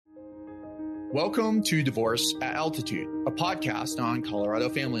Welcome to Divorce at Altitude, a podcast on Colorado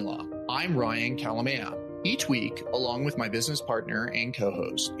family law. I'm Ryan Kalamaya. Each week, along with my business partner and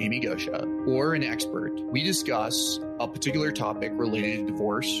co-host, Amy Gosha, or an expert, we discuss a particular topic related to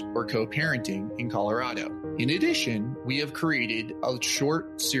divorce or co-parenting in Colorado. In addition, we have created a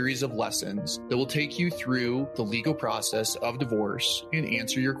short series of lessons that will take you through the legal process of divorce and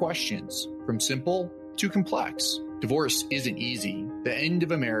answer your questions, from simple to complex. Divorce isn't easy. The end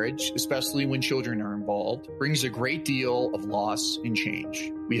of a marriage, especially when children are involved, brings a great deal of loss and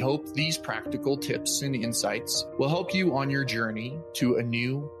change. We hope these practical tips and insights will help you on your journey to a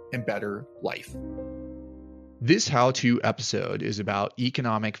new and better life. This how-to episode is about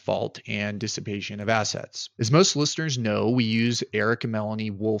economic fault and dissipation of assets. As most listeners know, we use Eric and Melanie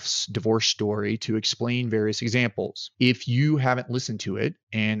Wolf's divorce story to explain various examples. If you haven't listened to it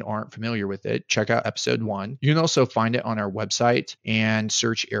and aren't familiar with it, check out episode 1. You can also find it on our website and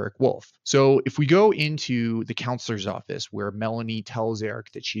search Eric Wolf. So if we go into the counselor's office where Melanie tells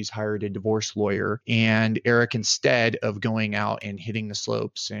Eric that she's hired a divorce lawyer, and Eric, instead of going out and hitting the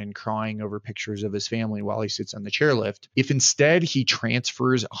slopes and crying over pictures of his family while he sits on the chairlift, if instead he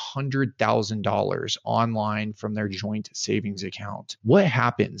transfers $100,000 online from their joint savings account, what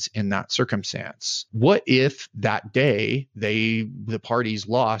happens in that circumstance? What if that day the parties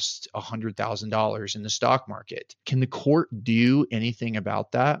lost $100,000 in the stock market? Can the court do anything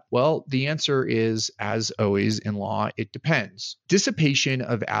about that? Well, the answer is, as always in law, it depends. Dissipation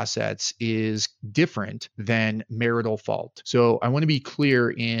of assets is different than marital fault. So I want to be clear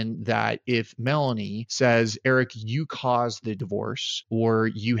in that if Melanie says, Eric, you caused the divorce or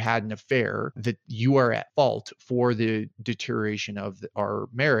you had an affair, that you are at fault for the deterioration of our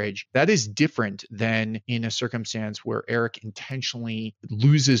marriage, that is different than in a circumstance where Eric intentionally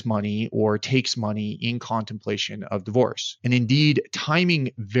loses money or takes money in contemplation of divorce. And indeed,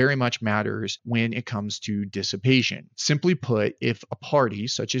 timing very much matters when it comes to dissipation. Simply put, if a party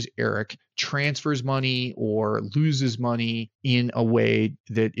such as Eric transfers money or loses money in a way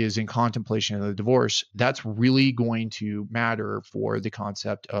that is in contemplation of the divorce, that's really going to matter for the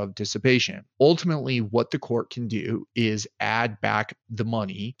concept of dissipation. Ultimately, what the court can do is add back the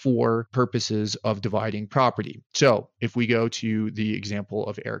money for purposes of dividing property. So if we go to the example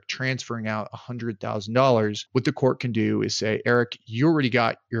of Eric transferring out $100,000, what the court can do is say, Eric, you already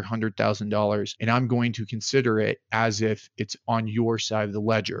got your $100,000, and I'm going to consider it as if it's on your side of the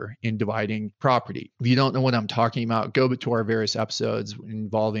ledger in dividing property. If you don't know what I'm talking about, go to our various episodes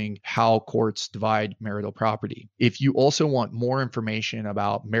involving how courts divide marital property. If you also want more information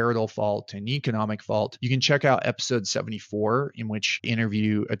about marital fault and economic fault, you can check out episode 74, in which I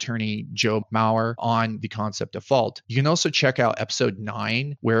interview attorney Joe Maurer on the concept of fault. You can also check out episode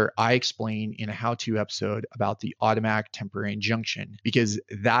 9, where I explain in a how-to episode about the automatic temporary injunction, because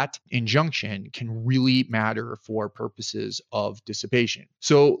that injunction can really matter for purposes of dissipation.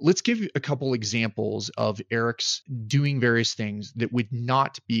 So let's give a couple examples of Eric's doing various things that would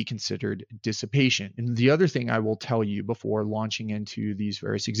not be considered dissipation. And the other thing I will tell you before launching into these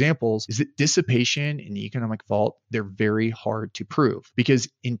various examples is that dissipation and economic fault, they're very hard to prove because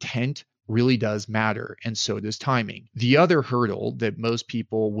intent really does matter, and so does timing. The other hurdle that most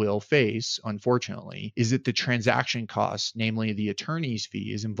people will face, unfortunately, is that the transaction costs, namely the attorney's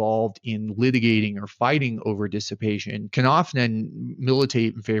fees involved in litigating or fighting over dissipation, can often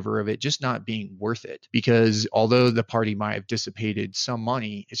militate in favor of it just not being worth it, because although the party might have dissipated some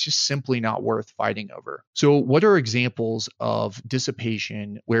money, it's just simply not worth fighting over. So what are examples of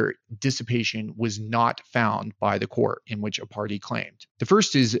dissipation where dissipation was not found by the court in which a party claimed? The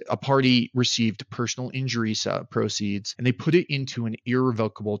first is a party received personal injury proceeds and they put it into an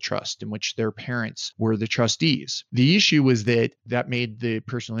irrevocable trust in which their parents were the trustees. The issue was that made the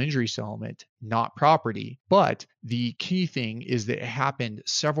personal injury settlement not property, but the key thing is that it happened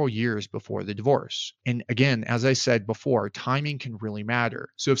several years before the divorce. And again, as I said before, timing can really matter.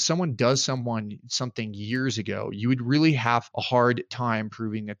 So if someone does something years ago, you would really have a hard time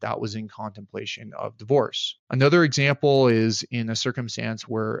proving that was in contemplation of divorce. Another example is in a circumstance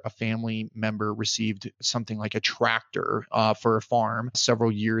where a family member received something like a tractor for a farm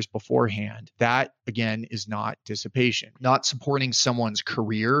several years beforehand. That, again, is not dissipation. Not supporting someone's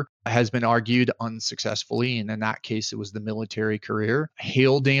career has been argued unsuccessfully, and in that case, it was the military career.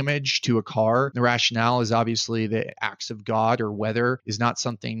 Hail damage to a car, the rationale is obviously the acts of God or weather is not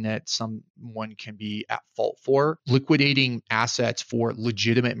something that someone can be at fault for. Liquidating assets for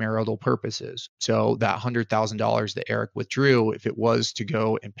legitimate marital purposes. So that $100,000 that Eric withdrew, if it was to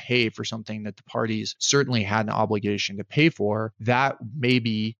go and pay for something that the parties certainly had an obligation to pay for, that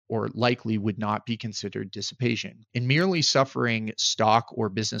maybe or likely would not be considered dissipation. In merely suffering stock or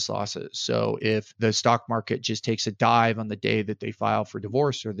business losses. So if the stock market just takes a dive on the day that they file for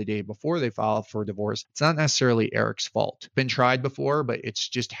divorce or the day before they file for divorce, it's not necessarily Eric's fault. Been tried before, but it's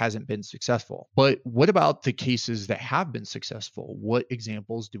just hasn't been successful. But what about the cases that have been successful? What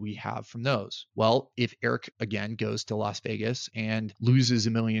examples do we have from those? Well, if Eric again goes to Las Vegas and loses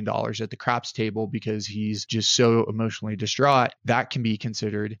 $1 million at the craps table because he's just so emotionally distraught, that can be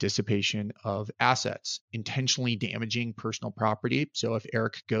considered dissipation of assets. Intentionally damaging personal property. So if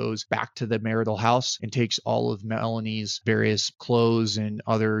Eric goes back to the marital house and takes all of Melanie's various clothes and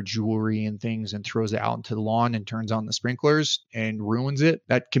other jewelry and things and throws it out into the lawn and turns on the sprinklers and ruins it,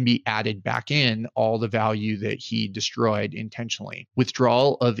 that can be added back in all the value that he destroyed intentionally.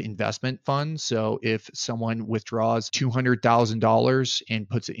 Withdrawal of investment funds. So if someone withdraws $200,000 and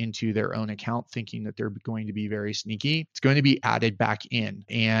puts it into their own account thinking that they're going to be very sneaky, it's going to be added back in.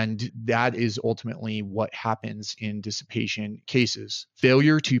 And that is ultimately what happens in dissipation cases.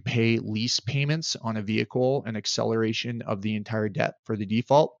 Failure to pay lease payments on a vehicle and acceleration of the entire debt for the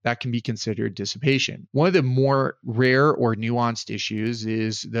default, that can be considered dissipation. One of the more rare or nuanced issues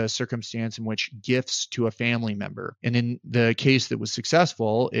is the circumstance in which gifts to a family member. And in the case that was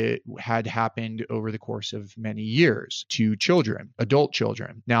successful, it had happened over the course of many years to children, adult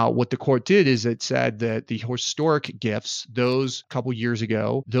children. Now, what the court did is it said that the historic gifts, those couple years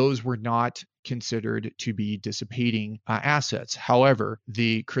ago, those were not considered to be dissipating assets. However,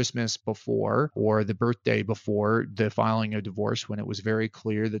 the Christmas before or the birthday before the filing of divorce, when it was very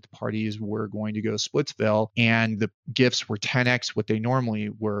clear that the parties were going to go Splitsville and the gifts were 10x what they normally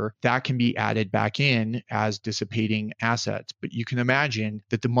were, that can be added back in as dissipating assets. But you can imagine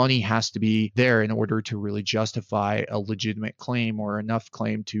that the money has to be there in order to really justify a legitimate claim or enough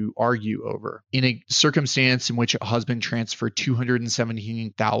claim to argue over. In a circumstance in which a husband transferred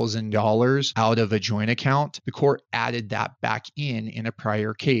 $217,000 out of a joint account, the court added that back in a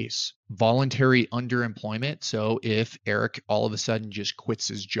prior case. Voluntary underemployment. So if Eric all of a sudden just quits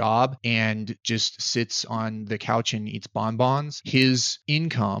his job and just sits on the couch and eats bonbons, his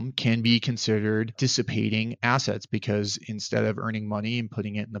income can be considered dissipating assets because instead of earning money and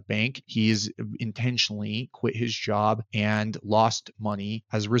putting it in the bank, he's intentionally quit his job and lost money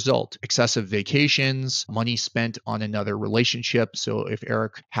as a result. Excessive vacations, money spent on another relationship. So if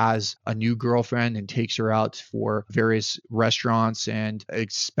Eric has a new girlfriend and takes her out for various restaurants and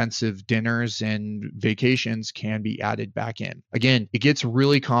expensive dinners and vacations, can be added back in. Again, it gets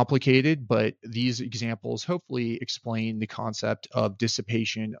really complicated, but these examples hopefully explain the concept of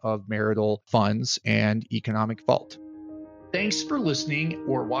dissipation of marital funds and economic fault. Thanks for listening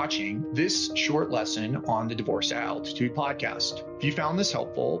or watching this short lesson on the Divorce at Altitude podcast. If you found this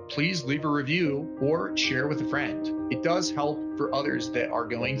helpful, please leave a review or share with a friend. It does help for others that are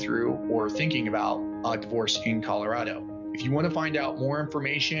going through or thinking about a divorce in Colorado. If you want to find out more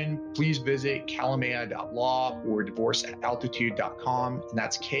information, please visit kalamaya.law or divorceataltitude.com, and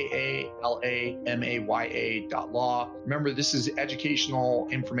that's KALAMAYA.law. Remember, this is educational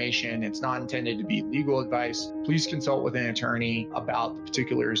information. It's not intended to be legal advice. Please consult with an attorney about the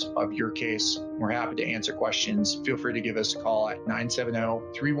particulars of your case. We're happy to answer questions. Feel free to give us a call at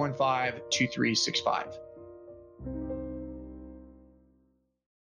 970-315-2365.